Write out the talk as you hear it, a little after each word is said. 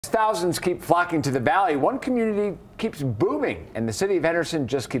Thousands keep flocking to the valley. One community keeps booming, and the city of Henderson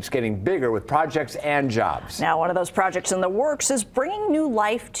just keeps getting bigger with projects and jobs. Now, one of those projects in the works is bringing new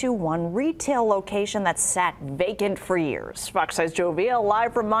life to one retail location that's sat vacant for years. Fox 5's Joe Vacant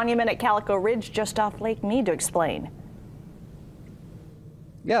live from Monument at Calico Ridge just off Lake Mead to explain.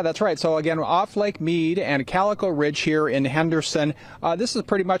 Yeah, that's right. So again, off Lake Mead and Calico Ridge here in Henderson. This is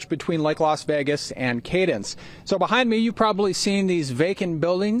pretty much between Lake Las Vegas and Cadence. So behind me, you've probably seen these vacant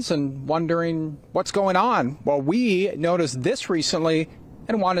buildings and wondering what's going on. Well, we noticed this recently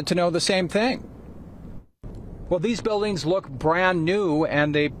and wanted to know the same thing. Well, these buildings look brand new,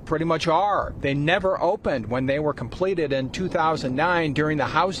 and they pretty much are. They never opened when they were completed in 2009 during the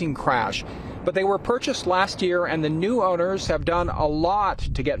housing crash. But they were purchased last year, and the new owners have done a lot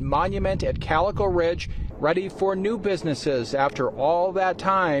to get Monument at Calico Ridge ready for new businesses after all that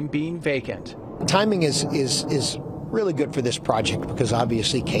time being vacant. The timing is really good for this project because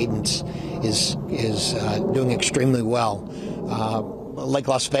obviously Cadence is doing extremely well. Lake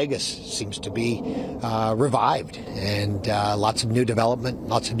Las Vegas seems to be revived, and lots of new development,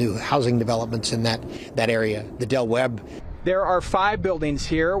 lots of new housing developments in that area. The Del Webb. There are 5 buildings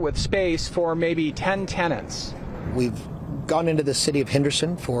here with space for maybe 10 tenants. We've gone into the city of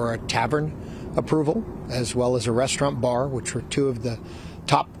Henderson for a tavern approval as well as a restaurant bar, which were two of the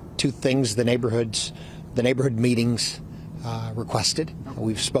top 2 things the neighborhood meetings requested.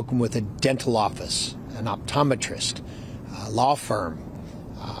 We've spoken with a dental office, an optometrist, a law firm,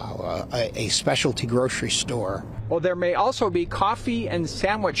 a specialty grocery store. Well, there may also be coffee and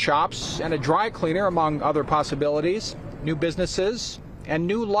sandwich shops and a dry cleaner, among other possibilities. New businesses and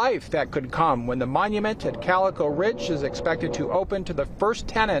new life that could come when the Monument at Calico Ridge is expected to open to the first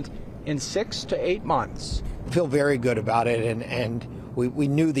tenant in 6 to 8 months. I feel very good about it, and we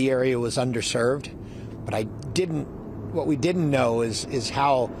knew the area was underserved, but what we didn't know is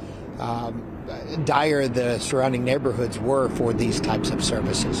how dire the surrounding neighborhoods were for these types of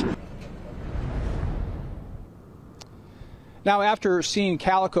services. Now, after seeing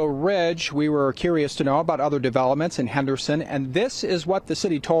Calico Ridge, we were curious to know about other developments in Henderson, and this is what the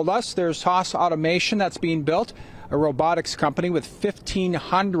city told us. There's Haas Automation that's being built, a robotics company with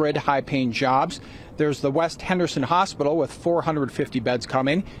 1,500 high-paying jobs. There's the West Henderson Hospital with 450 beds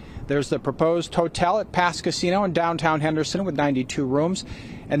coming. There's the proposed hotel at Pass Casino in downtown Henderson with 92 rooms.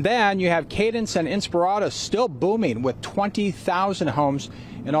 And then you have Cadence and Inspirada still booming with 20,000 homes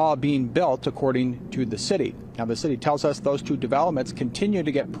in all being built, according to the city. Now, the city tells us those 2 developments continue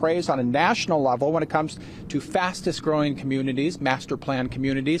to get praise on a national level when it comes to fastest growing communities, master plan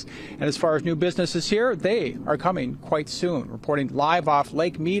communities. And as far as new businesses here, they are coming quite soon. Reporting live off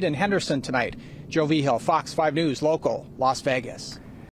Lake Mead and Henderson tonight, Joe Vacant, Fox 5 News, local, Las Vegas.